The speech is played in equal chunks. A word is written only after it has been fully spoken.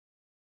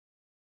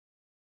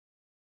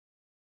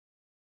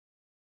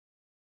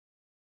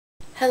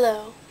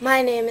Hello,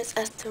 my name is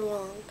Ester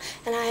Wong,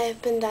 and I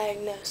have been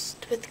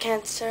diagnosed with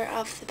cancer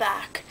of the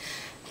back.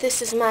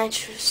 This is my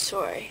true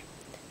story.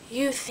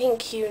 You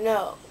think you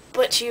know,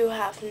 but you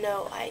have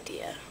no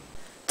idea.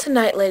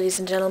 Tonight, ladies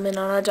and gentlemen,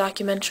 on our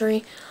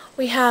documentary,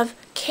 we have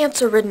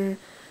cancer-ridden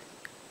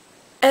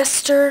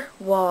Ester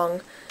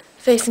Wong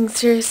facing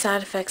serious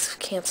side effects of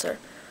cancer.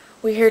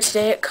 We're here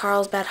today at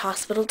Carlsbad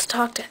Hospital to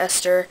talk to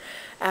Esther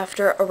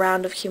after a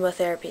round of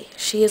chemotherapy.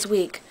 She is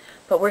weak,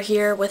 but we're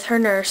here with her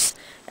nurse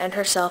and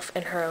herself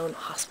in her own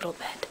hospital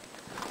bed.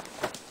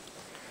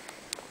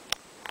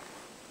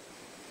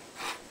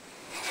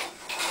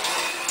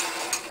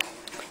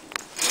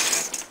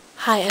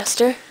 Hi,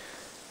 Esther.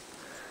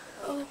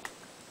 Oh,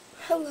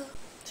 hello.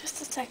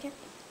 Just a second,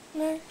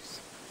 nurse.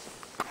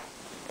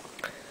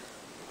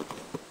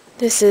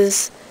 This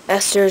is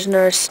Esther's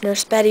nurse,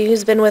 Nurse Betty,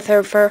 who's been with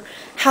her for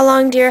how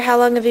long, dear? How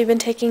long have you been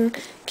taking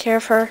care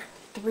of her?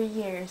 3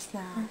 years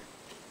now.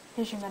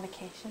 Here's your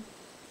medication.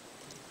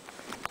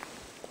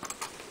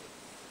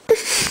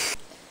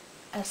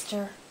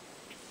 Esther,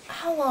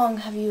 how long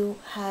have you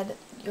had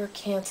your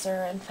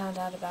cancer and found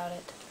out about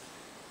it?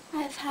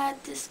 I've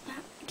had this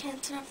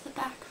cancer of the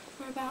back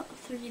for about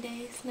 3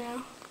 days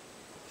now.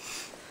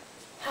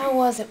 How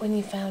was it when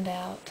you found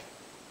out?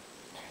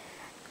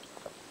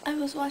 I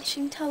was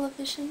watching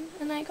television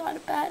and I got a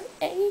bad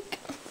ache.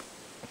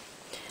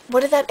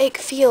 What did that ache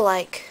feel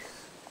like?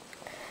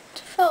 It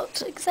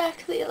felt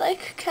exactly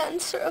like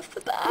cancer of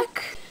the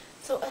back.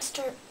 So,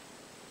 Esther,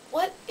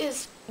 what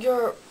is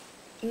your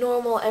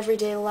normal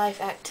everyday life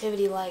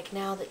activity like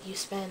now that you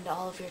spend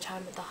all of your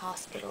time at the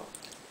hospital?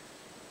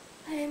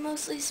 I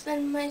mostly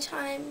spend my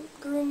time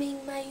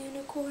grooming my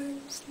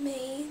unicorn's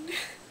mane.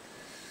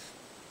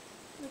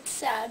 It's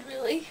sad,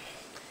 really.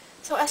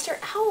 So, Esther,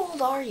 how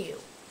old are you?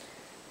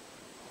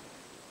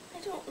 I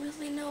don't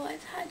really know.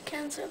 I've had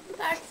cancer of the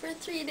back for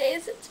 3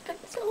 days. It's been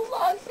so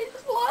long.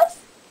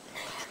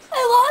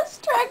 I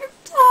lost track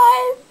of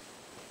time.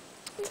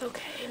 It's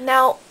okay.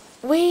 Now,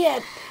 we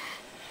at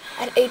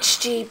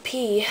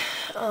HGP,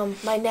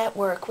 my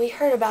network, we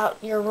heard about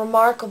your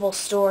remarkable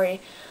story,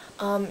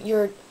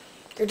 your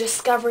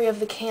discovery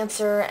of the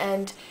cancer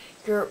and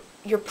your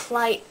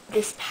plight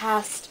this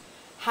past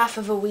half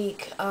of a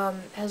week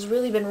has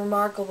really been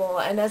remarkable.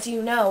 And as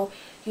you know,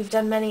 you've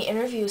done many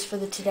interviews for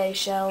the Today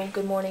Show,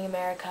 Good Morning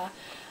America,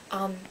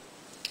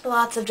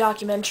 lots of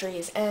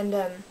documentaries.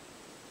 And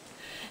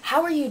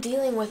how are you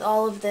dealing with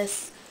all of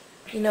this,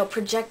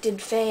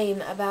 projected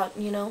fame about,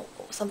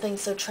 something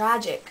so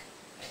tragic?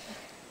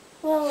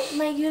 Well,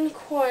 my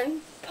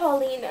unicorn,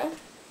 Paulina,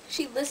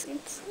 she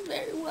listens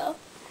very well.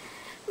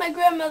 My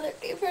grandmother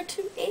gave her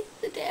to me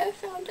the day I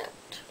found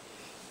out.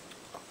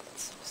 Oh,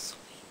 that's so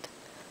sweet.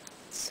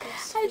 So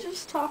I sweet.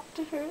 just talk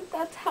to her.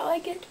 That's how I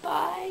get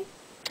by.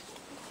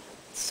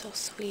 So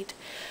sweet.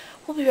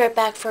 We'll be right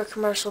back for a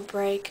commercial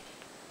break.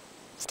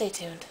 Stay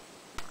tuned.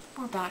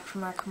 We're back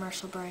from our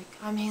commercial break.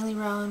 I'm Haley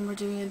Rowan. We're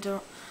doing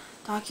a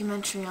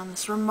documentary on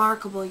this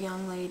remarkable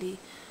young lady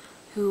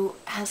who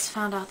has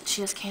found out that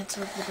she has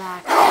cancer of the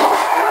back.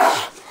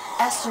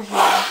 Esther here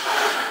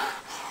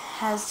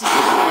has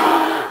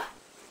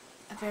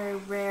a very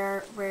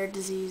rare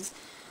disease.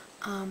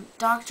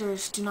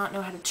 Doctors do not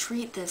know how to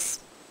treat this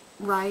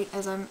right,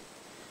 as I'm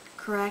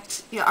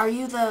correct. Yeah, are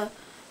you the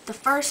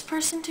first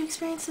person to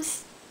experience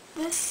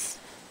this?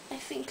 I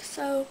think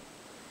so.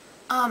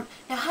 Now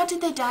how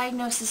did they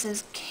diagnose this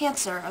as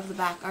cancer of the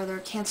back? Are there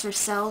cancer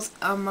cells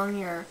among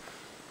your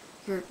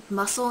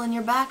muscle in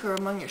your back or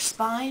among your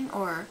spine,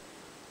 or?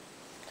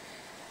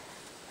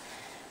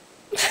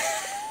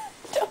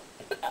 Don't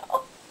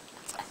know.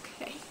 It's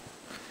okay.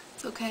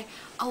 It's okay.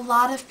 A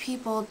lot of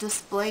people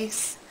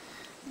displace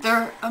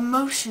their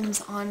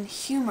emotions on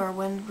humor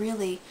when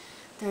really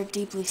they're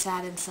deeply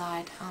sad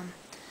inside.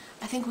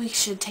 I think we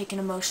should take an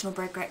emotional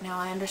break right now.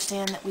 I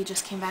understand that we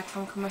just came back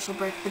from a commercial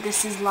break, but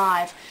this is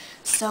live.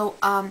 So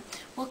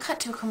we'll cut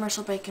to a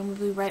commercial break and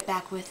we'll be right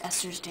back with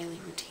Esther's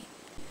daily routine.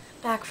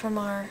 Back from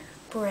our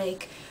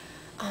break,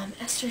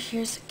 Esther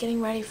here's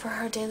getting ready for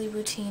her daily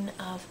routine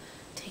of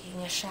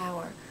taking a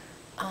shower.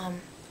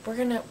 We're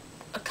going to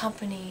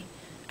accompany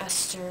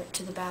Esther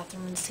to the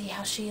bathroom and see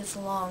how she is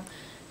along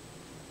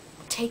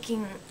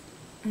taking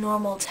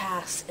normal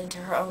tasks into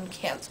her own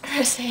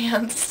cancerous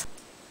hands.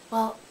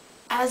 Well,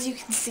 as you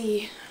can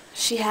see,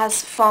 she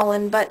has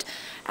fallen, but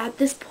at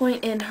this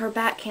point in her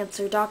back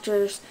cancer,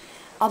 doctors,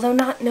 although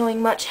not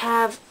knowing much,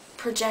 have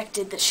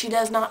projected that she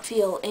does not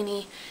feel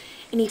any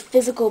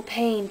physical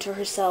pain to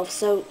herself.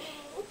 So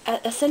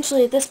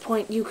essentially at this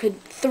point you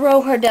could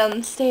throw her down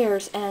the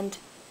stairs and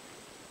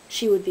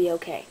she would be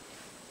okay.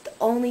 The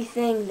only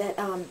thing that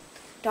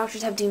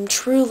doctors have deemed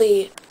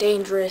truly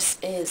dangerous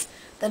is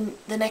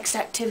the next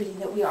activity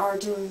that we are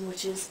doing,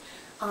 which is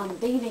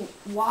bathing.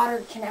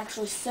 Water can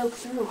actually soak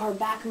through her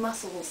back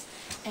muscles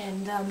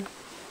and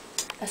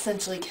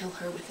essentially kill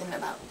her within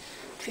about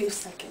 2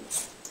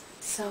 seconds.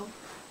 So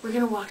we're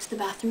going to walk to the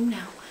bathroom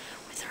now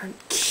with her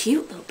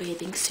cute little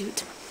bathing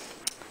suit,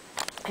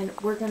 and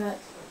we're going to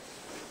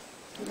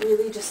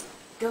really just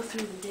go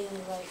through the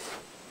daily life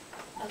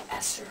of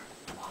Ester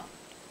Wong.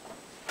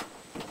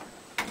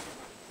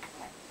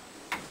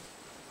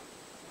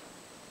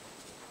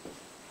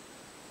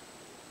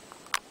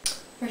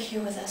 We're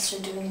here with Esther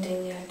doing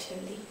daily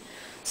activity.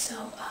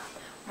 So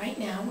right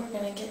now we're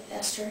going to get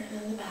Esther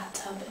in the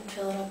bathtub and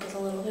fill it up with a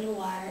little bit of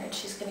water, and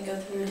she's going to go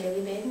through a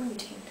daily bathing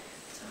routine.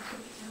 So here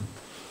we go.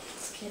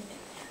 Let's get in there.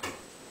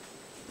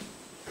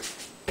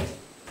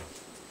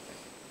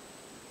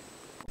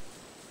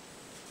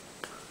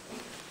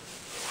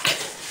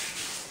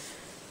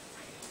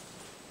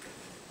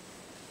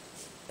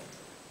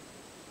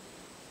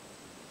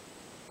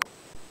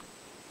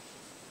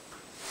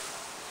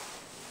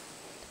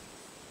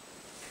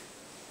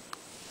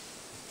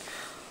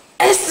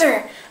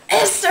 Esther!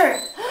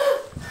 Esther!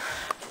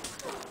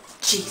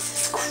 Jeez.